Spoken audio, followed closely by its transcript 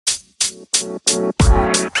Hello,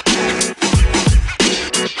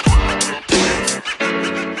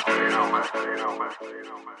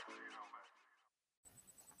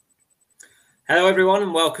 everyone,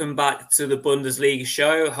 and welcome back to the Bundesliga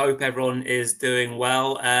show. Hope everyone is doing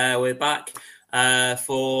well. We're back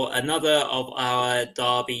for another of our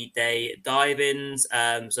Derby Day dive-ins.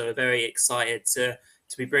 So we're very excited to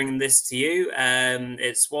be bringing this to you.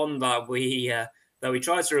 It's one that we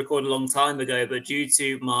tried to record a long time ago, but due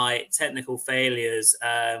to my technical failures,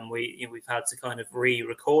 we've had to kind of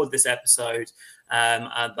re-record this episode, and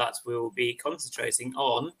that we'll be concentrating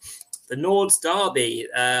on the Nords Derby,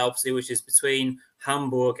 obviously, which is between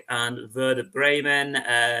Hamburg and Werder Bremen.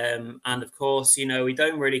 And of course, we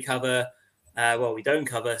don't really cover, we don't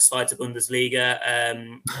cover Zweite Bundesliga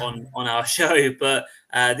on our show, but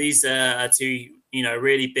these are two,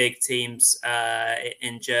 really big teams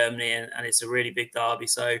in Germany, and it's a really big derby.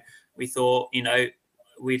 So we thought,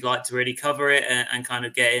 we'd like to really cover it and kind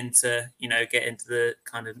of get into the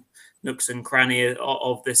kind of nooks and crannies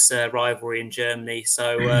of this rivalry in Germany.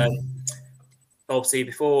 So obviously,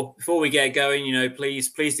 before we get going, please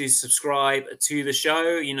do subscribe to the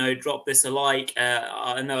show. Drop this a like.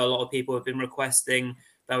 I know a lot of people have been requesting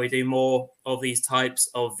that we do more of these types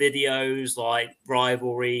of videos, like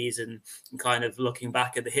rivalries and kind of looking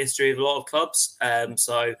back at the history of a lot of clubs.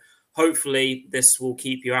 So hopefully this will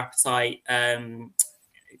keep your appetite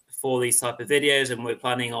for these type of videos, and we're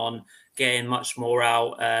planning on getting much more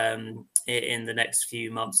out in the next few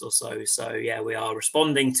months or so. So yeah, we are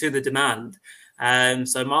responding to the demand.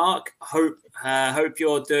 So Mark, hope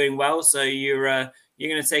you're doing well. So you're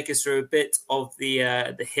going to take us through a bit of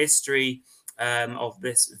the history of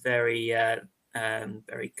this very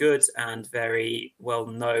very good and very well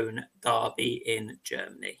known derby in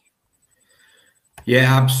Germany.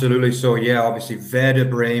 Yeah, absolutely. So yeah, obviously Werder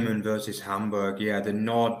Bremen versus Hamburg. Yeah, the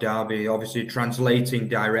Nord Derby, obviously translating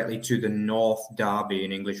directly to the North Derby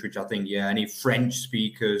in English, which I think, yeah, any French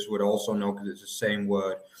speakers would also know because it's the same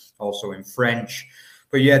word also in French.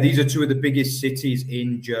 But yeah, these are two of the biggest cities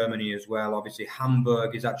in Germany as well. Obviously,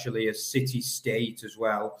 Hamburg is actually a city-state as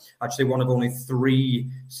well. Actually, one of only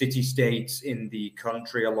 3 city-states in the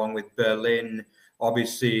country, along with Berlin,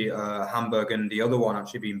 obviously Hamburg, and the other one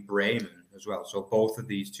actually being Bremen as well. So both of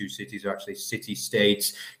these two cities are actually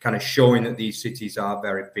city-states, kind of showing that these cities are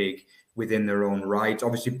very big within their own right.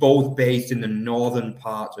 Obviously, both based in the northern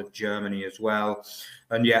part of Germany as well.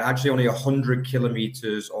 And yeah, actually only 100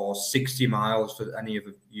 kilometers or 60 miles for any of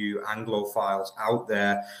you Anglophiles out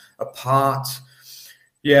there apart.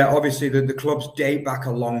 Yeah, obviously the clubs date back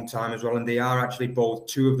a long time as well, and they are actually both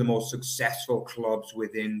two of the most successful clubs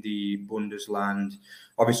within the Bundesland.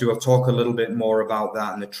 Obviously, we'll talk a little bit more about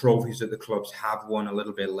that and the trophies that the clubs have won a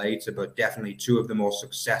little bit later, but definitely two of the most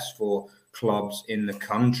successful clubs in the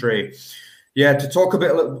country. Yeah, to talk a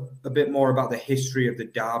bit more about the history of the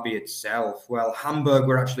derby itself. Well, Hamburg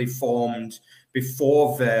were actually formed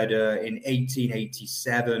before Werder in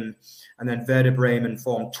 1887, and then Werder Bremen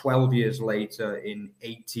formed 12 years later in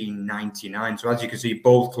 1899. So as you can see,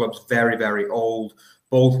 both clubs very, very old.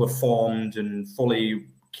 Both were formed and fully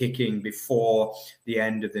kicking before the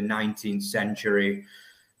end of the 19th century.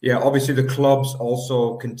 Yeah, obviously the clubs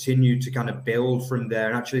also continued to kind of build from there.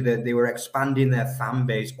 And actually they were expanding their fan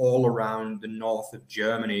base all around the north of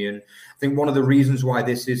Germany. And I think one of the reasons why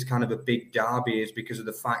this is kind of a big derby is because of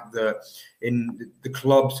the fact that in the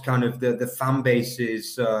clubs, kind of the fan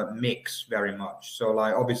bases mix very much. So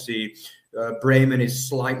like obviously Bremen is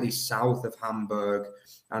slightly south of Hamburg,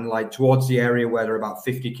 and like towards the area where they're about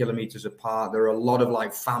 50 kilometers apart, there are a lot of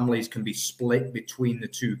like families can be split between the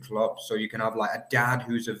two clubs. So you can have like a dad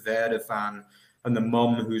who's a Werder fan and the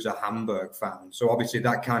mum who's a Hamburg fan. So obviously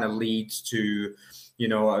that kind of leads to,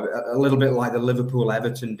 a little bit like the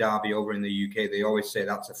Liverpool-Everton derby over in the UK. They always say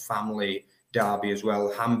that's a family derby as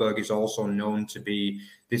well. Hamburg is also known to be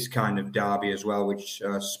this kind of derby as well, which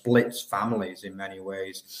splits families in many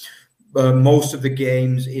ways. Most of the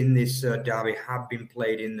games in this derby have been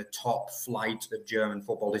played in the top flight of German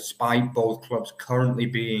football, despite both clubs currently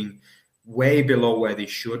being way below where they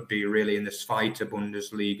should be, really, in the Zweite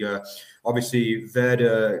Bundesliga. Obviously,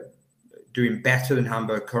 Werder doing better than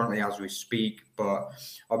Hamburg currently as we speak, but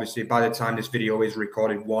obviously by the time this video is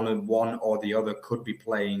recorded, one or the other could be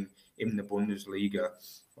playing in the Bundesliga.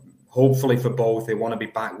 Hopefully for both, they want to be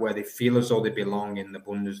back where they feel as though they belong in the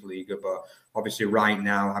Bundesliga. But obviously right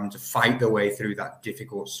now, having to fight their way through that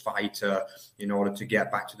difficult Zweite in order to get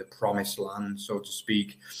back to the promised land, so to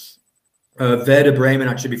speak. Werder Bremen,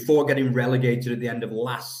 actually, before getting relegated at the end of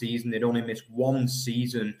last season, they'd only missed one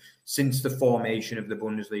season since the formation of the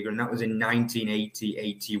Bundesliga, and that was in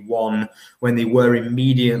 1980-81 when they were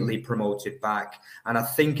immediately promoted back. And I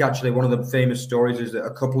think actually one of the famous stories is that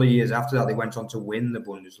a couple of years after that, they went on to win the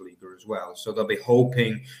Bundesliga as well. So they'll be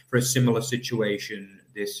hoping for a similar situation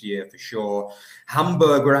this year for sure.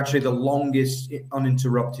 Hamburg were actually the longest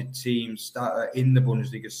uninterrupted team in the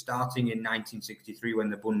Bundesliga, starting in 1963 when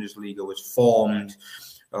the Bundesliga was formed.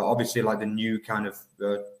 Obviously, like the new kind of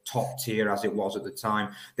top tier as it was at the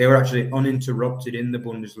time. They were actually uninterrupted in the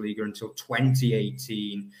Bundesliga until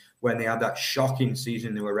 2018 when they had that shocking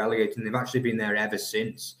season. They were relegated, and they've actually been there ever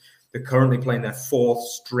since. They're currently playing their fourth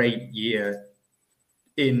straight year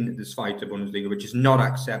in the Zweite Bundesliga, which is not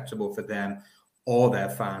acceptable for them or their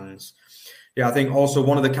fans. Yeah, I think also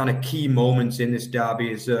one of the kind of key moments in this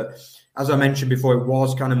derby is that, as I mentioned before, it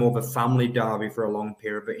was kind of more of a family derby for a long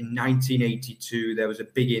period. But in 1982, there was a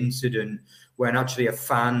big incident when actually a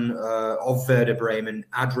fan of Werder Bremen,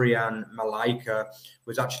 Adrian Malaika,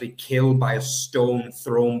 was actually killed by a stone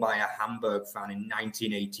thrown by a Hamburg fan in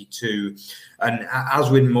 1982. And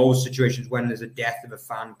as with most situations, when there's a death of a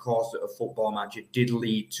fan caused at a football match, it did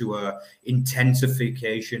lead to a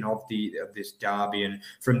intensification of this derby. And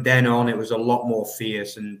from then on, it was a lot more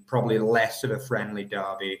fierce and probably less of a friendly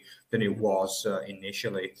derby than it was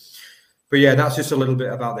initially. But yeah, that's just a little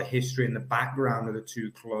bit about the history and the background of the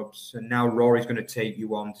two clubs. And now Rory's going to take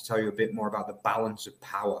you on to tell you a bit more about the balance of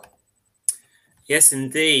power. Yes,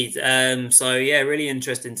 indeed. So yeah, really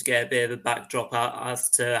interesting to get a bit of a backdrop as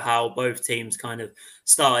to how both teams kind of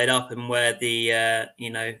started up and where the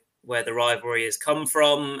where the rivalry has come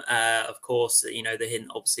from. Of course, the hint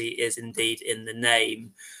obviously is indeed in the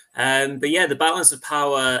name. But yeah, the balance of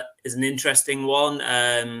power is an interesting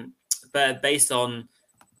one. But based on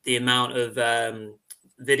the amount of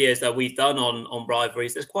videos that we've done on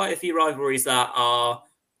rivalries, there's quite a few rivalries that are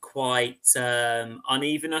quite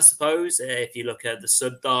uneven, I suppose. If you look at the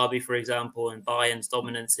Sud Derby, for example, and Bayern's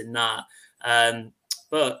dominance in that.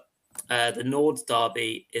 But the Nord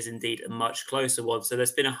Derby is indeed a much closer one. So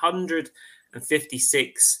there's been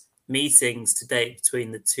 156 meetings to date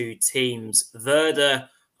between the two teams. Werder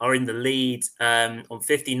are in the lead on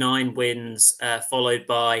 59 wins, followed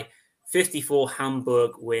by 54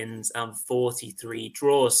 Hamburg wins and 43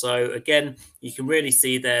 draws. So again, you can really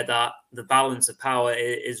see there that the balance of power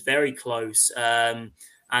is very close. And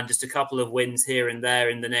just a couple of wins here and there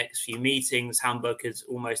in the next few meetings, Hamburg has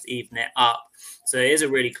almost evened it up. So it is a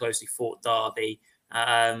really closely fought derby.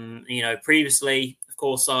 Previously, of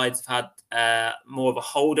course, sides have had more of a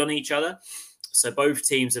hold on each other. So both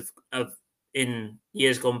teams have in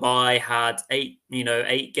years gone by had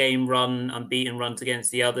 8-game unbeaten runs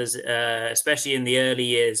against the others, especially in the early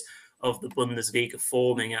years of the Bundesliga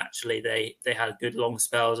forming. Actually, they had good long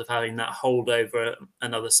spells of having that hold over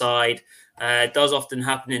another side. It does often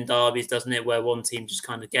happen in derbies, doesn't it, where one team just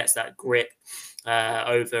kind of gets that grip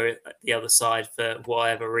over the other side for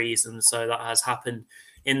whatever reason. So that has happened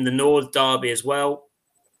in the Nord Derby as well.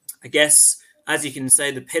 I guess, as you can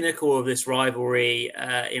say, the pinnacle of this rivalry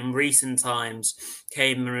in recent times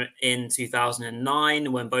came in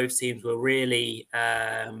 2009 when both teams were really,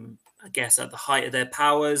 at the height of their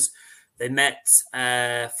powers. They met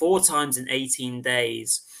 4 times in 18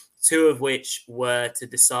 days, 2 of which were to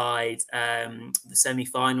decide the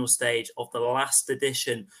semi-final stage of the last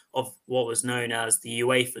edition of what was known as the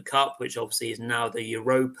UEFA Cup, which obviously is now the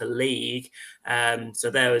Europa League.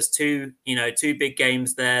 So there was two big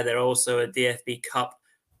games there. There are also a DFB Cup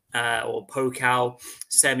or Pokal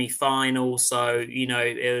semi-final. So,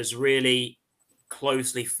 it was really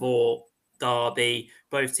closely fought derby.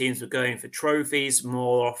 Both teams were going for trophies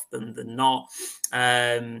more often than not.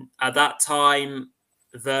 At that time,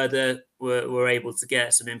 Werder were able to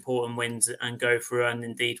get some important wins and go through and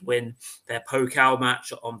indeed win their Pokal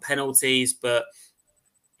match on penalties. But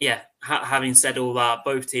yeah, having said all that,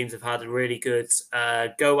 both teams have had a really good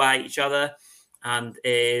go at each other, and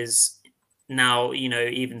is now,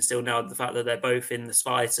 even still now, the fact that they're both in the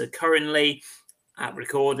Zweite currently at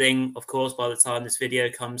recording. Of course, by the time this video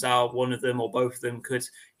comes out, one of them or both of them could,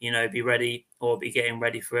 be ready or be getting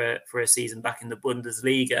ready for a season back in the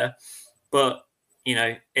Bundesliga. But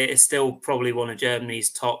it is still probably one of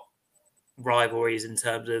Germany's top rivalries in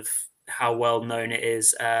terms of how well known it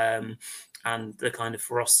is and the kind of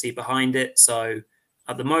ferocity behind it. So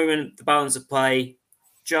at the moment, the balance of play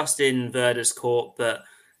just in Werder's court. But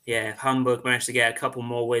yeah, if Hamburg managed to get a couple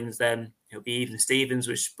more wins, then it'll be even Stevens,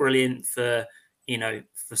 which is brilliant for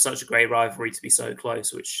such a great rivalry to be so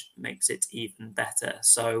close, which makes it even better.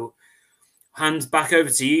 So Hand back over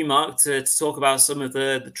to you, Mark, to talk about some of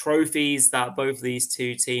the trophies that both of these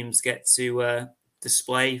two teams get to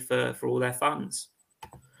display for all their fans.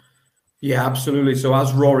 Yeah, absolutely. So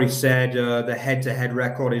as Rory said, the head-to-head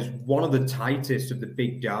record is one of the tightest of the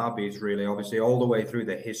big derbies, really. Obviously, all the way through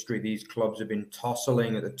the history, these clubs have been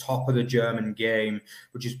tussling at the top of the German game,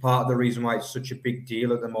 which is part of the reason why it's such a big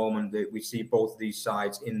deal at the moment that we see both of these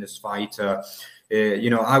sides in this fight.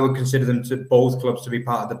 I would consider them both clubs to be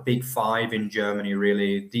part of the big five in Germany,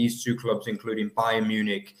 really. These two clubs, including Bayern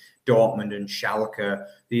Munich, Dortmund and Schalke,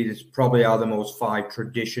 these probably are the most five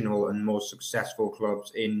traditional and most successful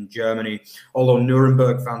clubs in Germany. Although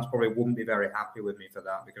Nuremberg fans probably wouldn't be very happy with me for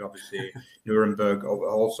that, because obviously Nuremberg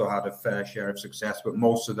also had a fair share of success, but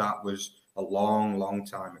most of that was a long, long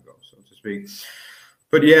time ago, so to speak.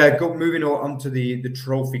 But yeah, moving on to the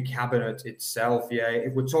trophy cabinet itself. Yeah,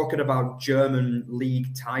 if we're talking about German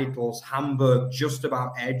league titles, Hamburg just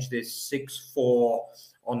about edged this 6-4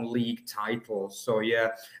 on league titles. So yeah,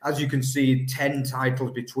 as you can see, 10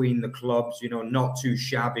 titles between the clubs, not too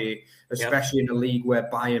shabby, especially in a league where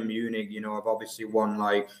Bayern Munich, have obviously won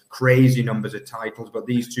like crazy numbers of titles, but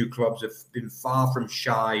these two clubs have been far from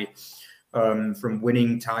shy from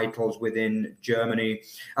winning titles within Germany.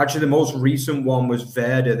 Actually, the most recent one was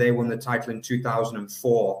Werder. They won the title in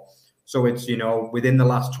 2004. So it's, within the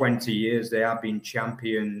last 20 years, they have been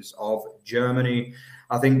champions of Germany.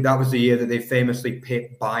 I think that was the year that they famously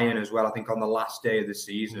pipped Bayern as well, I think on the last day of the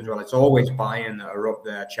season as well. It's always Bayern that are up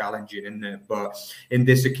there challenging, isn't it? But in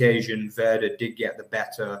this occasion, Werder did get the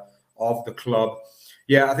better of the club.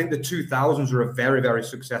 Yeah, I think the 2000s were a very, very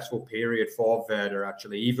successful period for Werder,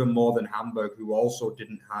 actually, even more than Hamburg, who also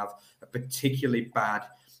didn't have a particularly bad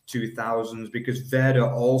 2000s, because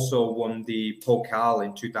Werder also won the Pokal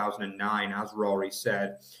in 2009, as Rory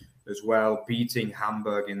said, as well, beating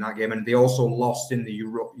Hamburg in that game. And they also lost in the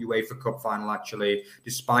UEFA Cup final, actually.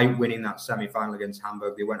 Despite winning that semi-final against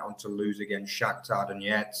Hamburg, they went on to lose against Shakhtar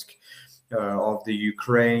Donetsk of the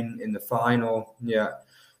Ukraine in the final. Yeah.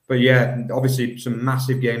 But yeah, obviously some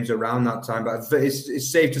massive games around that time. But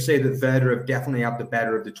it's safe to say that Werder have definitely had the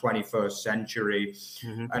better of the 21st century.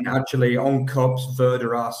 Mm-hmm. And actually on cups,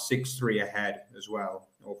 Werder are 6-3 ahead as well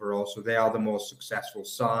overall. So they are the more successful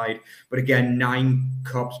side. But again, 9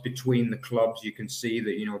 cups between the clubs. You can see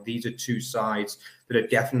that, these are two sides that are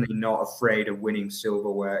definitely not afraid of winning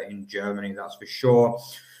silverware in Germany. That's for sure.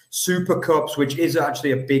 Super Cups, which is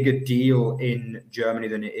actually a bigger deal in Germany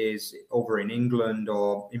than it is over in England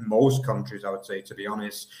or in most countries, I would say, to be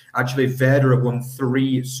honest. Actually, Werder have won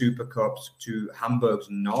 3 Super Cups to Hamburg's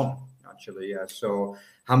none, actually, yeah. So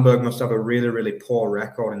Hamburg must have a really, really poor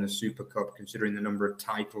record in the Super Cup, considering the number of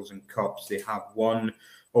titles and cups they have won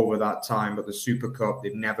over that time. But the Super Cup,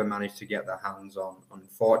 they've never managed to get their hands on,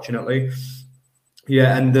 unfortunately.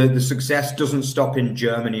 Yeah, and the success doesn't stop in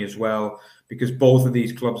Germany as well, because both of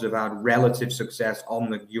these clubs have had relative success on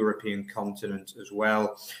the European continent as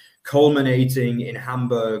well, culminating in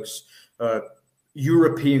Hamburg's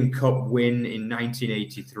European Cup win in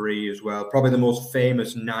 1983 as well. Probably the most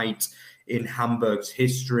famous night in Hamburg's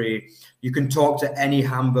history. You can talk to any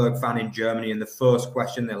Hamburg fan in Germany, and the first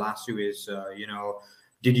question they'll ask you is,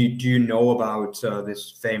 do you know about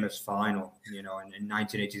this famous final? In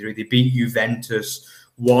 1983, they beat Juventus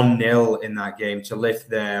 1-0 in that game to lift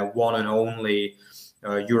their one and only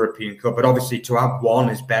European Cup. But obviously, to have one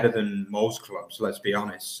is better than most clubs, let's be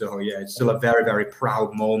honest. So yeah, it's still a very, very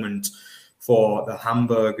proud moment for the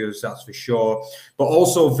Hamburgers, that's for sure. But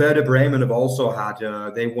also Werder Bremen have also had,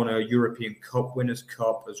 they won a European Cup Winners'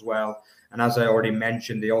 Cup as well. And as I already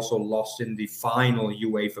mentioned, they also lost in the final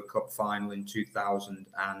UEFA Cup final in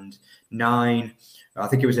 2009. I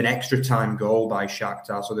think it was an extra time goal by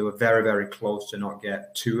Shakhtar, so they were very, very close to not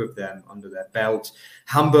get 2 of them under their belt.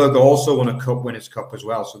 Hamburg also won a Cup Winners' Cup as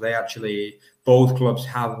well, so they actually, both clubs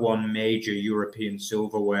have won major European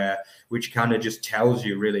silverware, which kind of just tells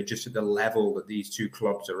you really just at the level that these two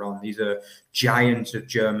clubs are on. These are giants of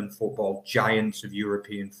German football, giants of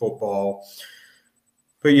European football.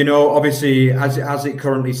 But, obviously, as it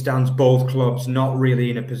currently stands, both clubs not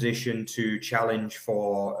really in a position to challenge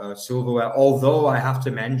for silverware. Although I have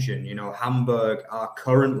to mention, Hamburg are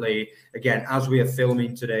currently, again, as we are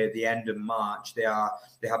filming today at the end of March, they have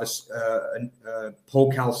a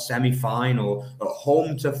Pokal semi-final at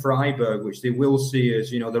home to Freiburg, which they will see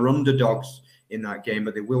as, they're underdogs in that game,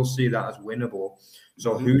 but they will see that as winnable.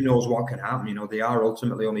 So who knows what can happen? You know, they are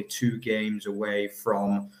ultimately only 2 games away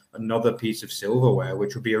from another piece of silverware,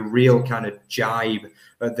 which would be a real kind of jibe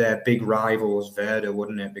at their big rivals, Werder,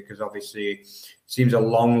 wouldn't it? Because obviously it seems a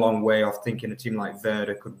long, long way off thinking a team like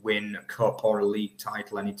Werder could win a cup or a league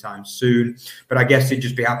title anytime soon. But I guess they'd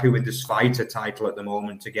just be happy with this fighter title at the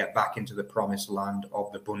moment to get back into the promised land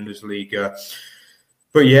of the Bundesliga.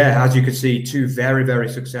 But yeah, as you can see, 2 very, very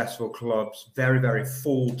successful clubs, very, very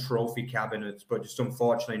full trophy cabinets, but just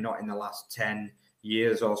unfortunately not in the last 10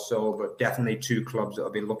 years or so, but definitely 2 clubs that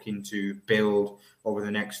will be looking to build over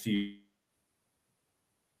the next few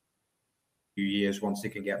years once they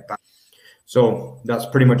can get back. So that's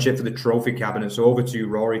pretty much it for the trophy cabinet. So over to you,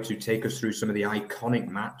 Rory, to take us through some of the iconic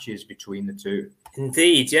matches between the 2.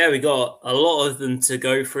 Indeed, yeah, we got a lot of them to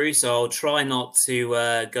go through, so I'll try not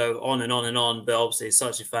to go on and on and on. But obviously, it's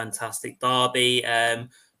such a fantastic derby.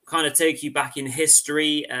 Kind of take you back in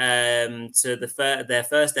history to their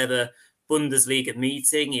first ever Bundesliga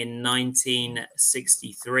meeting in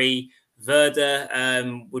 1963.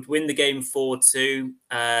 Werder would win the game 4-2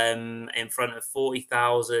 in front of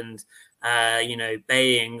 40,000,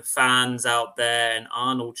 baying fans out there, and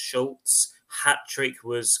Arnold Schulz hat trick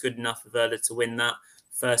was good enough for Werder to win that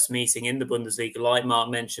first meeting in the Bundesliga. Like Mark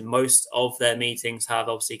mentioned, most of their meetings have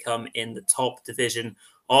obviously come in the top division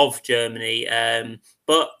of Germany,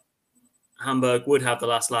 but Hamburg would have the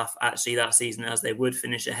last laugh actually that season, as they would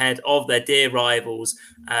finish ahead of their dear rivals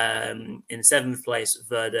in 7th place,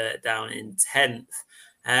 Werder down in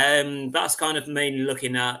 10th. That's kind of mainly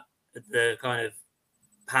looking at the kind of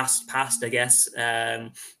past, I guess.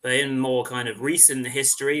 But in more kind of recent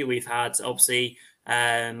history, we've had obviously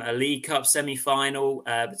a League Cup semi-final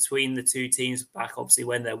between the 2 teams back, obviously,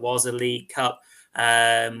 when there was a League Cup.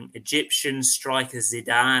 Egyptian striker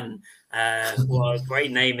Zidane, what a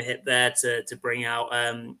great name hit there to bring out,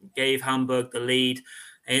 gave Hamburg the lead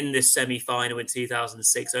in this semi-final in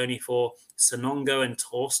 2006, only for Sonongo and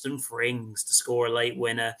Torsten Frings to score a late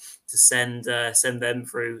winner to send them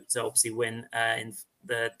through to obviously win in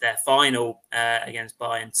their final against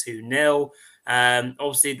Bayern 2-0.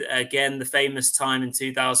 Obviously, again, the famous time in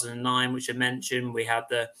 2009, which I mentioned, we had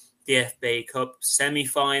the DFB Cup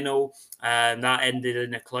semi-final. That ended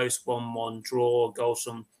in a close 1-1 draw, goals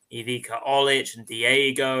from Ivica Olic and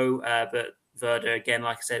Diego. But Werder, again,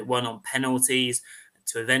 like I said, won on penalties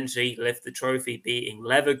to eventually lift the trophy, beating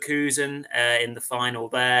Leverkusen in the final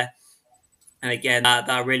there. And again,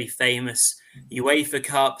 that really famous UEFA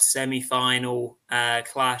Cup semi-final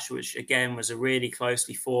clash, which again was a really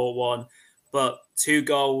closely 4-1. But 2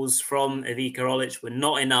 goals from Ivica Olic were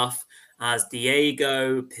not enough, as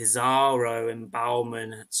Diego, Pizarro and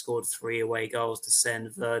Baumann had scored 3 away goals to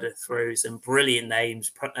send Werder through. Some brilliant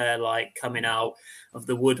names like coming out of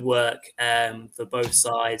the woodwork for both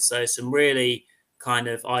sides. So some really kind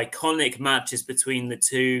of iconic matches between the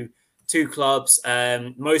two clubs.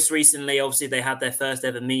 Most recently, obviously, they had their first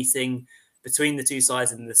ever meeting between the 2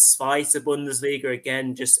 sides in the Zweite Bundesliga.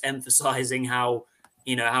 Again, just emphasizing how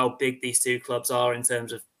big these 2 clubs are in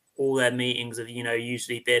terms of all their meetings have,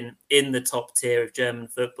 usually been in the top tier of German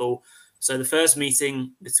football. So the first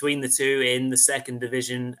meeting between the 2 in the 2nd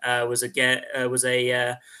division was a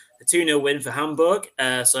 2-0 win for Hamburg.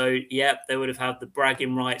 So, yeah, they would have had the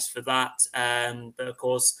bragging rights for that. But, of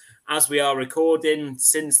course, as we are recording,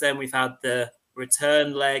 since then we've had the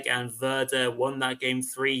return leg, and Werder won that game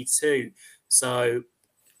 3-2. So,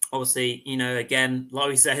 obviously, again, like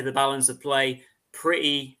we say, the balance of play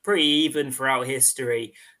pretty even throughout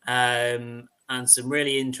history, and some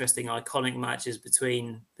really interesting, iconic matches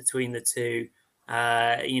between the 2.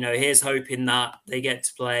 Here's hoping that they get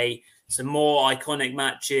to play some more iconic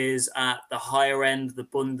matches at the higher end of the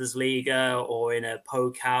Bundesliga or in a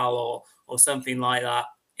Pokal or something like that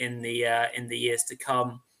in the years to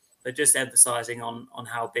come. But just emphasising on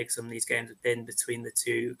how big some of these games have been between the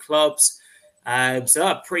 2 clubs. So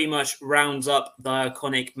that pretty much rounds up the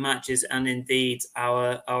iconic matches and indeed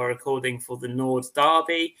our recording for the Nord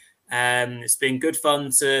Derby. It's been good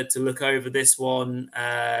fun to look over this one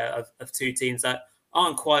of 2 teams that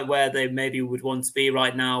aren't quite where they maybe would want to be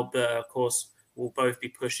right now, but of course we'll both be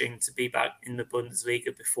pushing to be back in the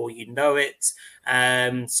Bundesliga before you know it.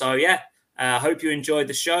 So yeah, I hope you enjoyed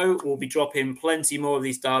the show. We'll be dropping plenty more of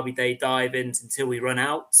these Derby Day dive-ins until we run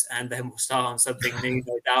out, and then we'll start on something new,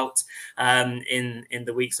 no doubt, in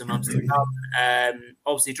the weeks and months to come.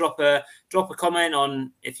 Obviously, drop a comment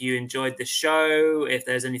on if you enjoyed the show, if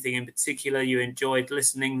there's anything in particular you enjoyed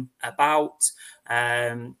listening about.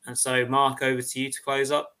 And so, Mark, over to you to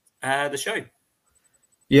close up the show.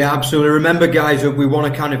 Yeah, absolutely. Remember, guys, that we want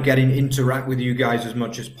to kind of interact with you guys as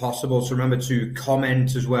much as possible. So remember to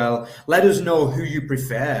comment as well. Let us know who you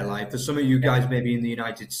prefer. Like for some of you guys, maybe in the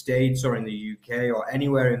United States or in the UK or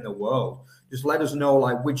anywhere in the world, just let us know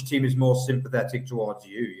like which team is more sympathetic towards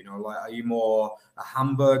you. You know, like are you more a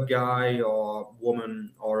Hamburg guy or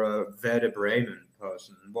woman or a Werder Bremen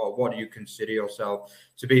person? What do you consider yourself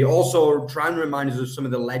to be? Also, try and remind us of some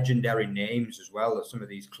of the legendary names as well that some of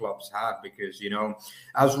these clubs had, because you know,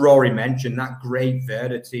 as Rory mentioned, that great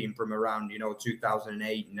Werder team from around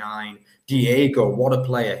 2008-9, Diego, what a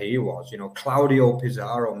player he was. You know, Claudio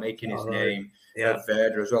Pizarro making his name at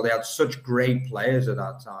Werder as well. They had such great players at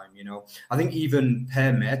that time. You know, I think even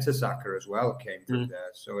Per Mertesacker as well came from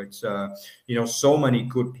there. So it's so many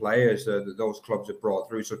good players that those clubs have brought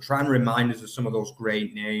through. So try and remind us of some of those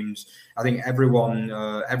great names. I think everyone,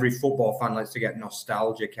 every football fan likes to get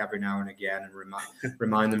nostalgic every now and again and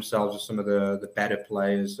remind themselves of some of the better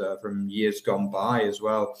players from years gone by as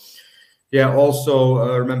well. Yeah,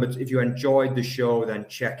 also remember, if you enjoyed the show, then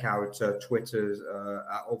check out Twitter's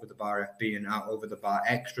at Over the Bar FB and at Over the Bar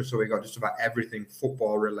Extra. So we got just about everything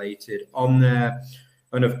football related on there.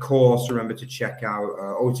 And of course, remember to check out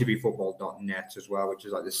otbfootball.net as well, which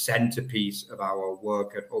is like the centerpiece of our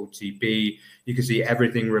work at OTB. You can see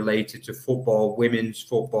everything related to football, women's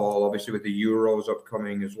football, obviously with the Euros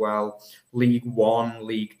upcoming as well. League One,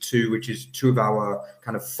 League Two, which is two of our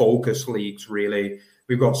kind of focus leagues, really.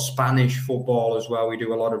 We've got Spanish football as well. We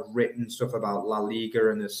do a lot of written stuff about La Liga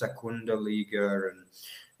and the Segunda Liga. And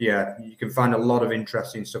yeah, you can find a lot of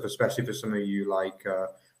interesting stuff, especially for some of you like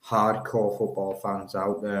hardcore football fans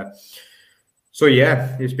out there. So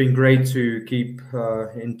yeah, it's been great to keep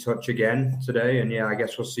in touch again today. And yeah, I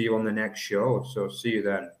guess we'll see you on the next show. So see you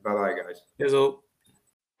then. Bye-bye, guys. Here's all.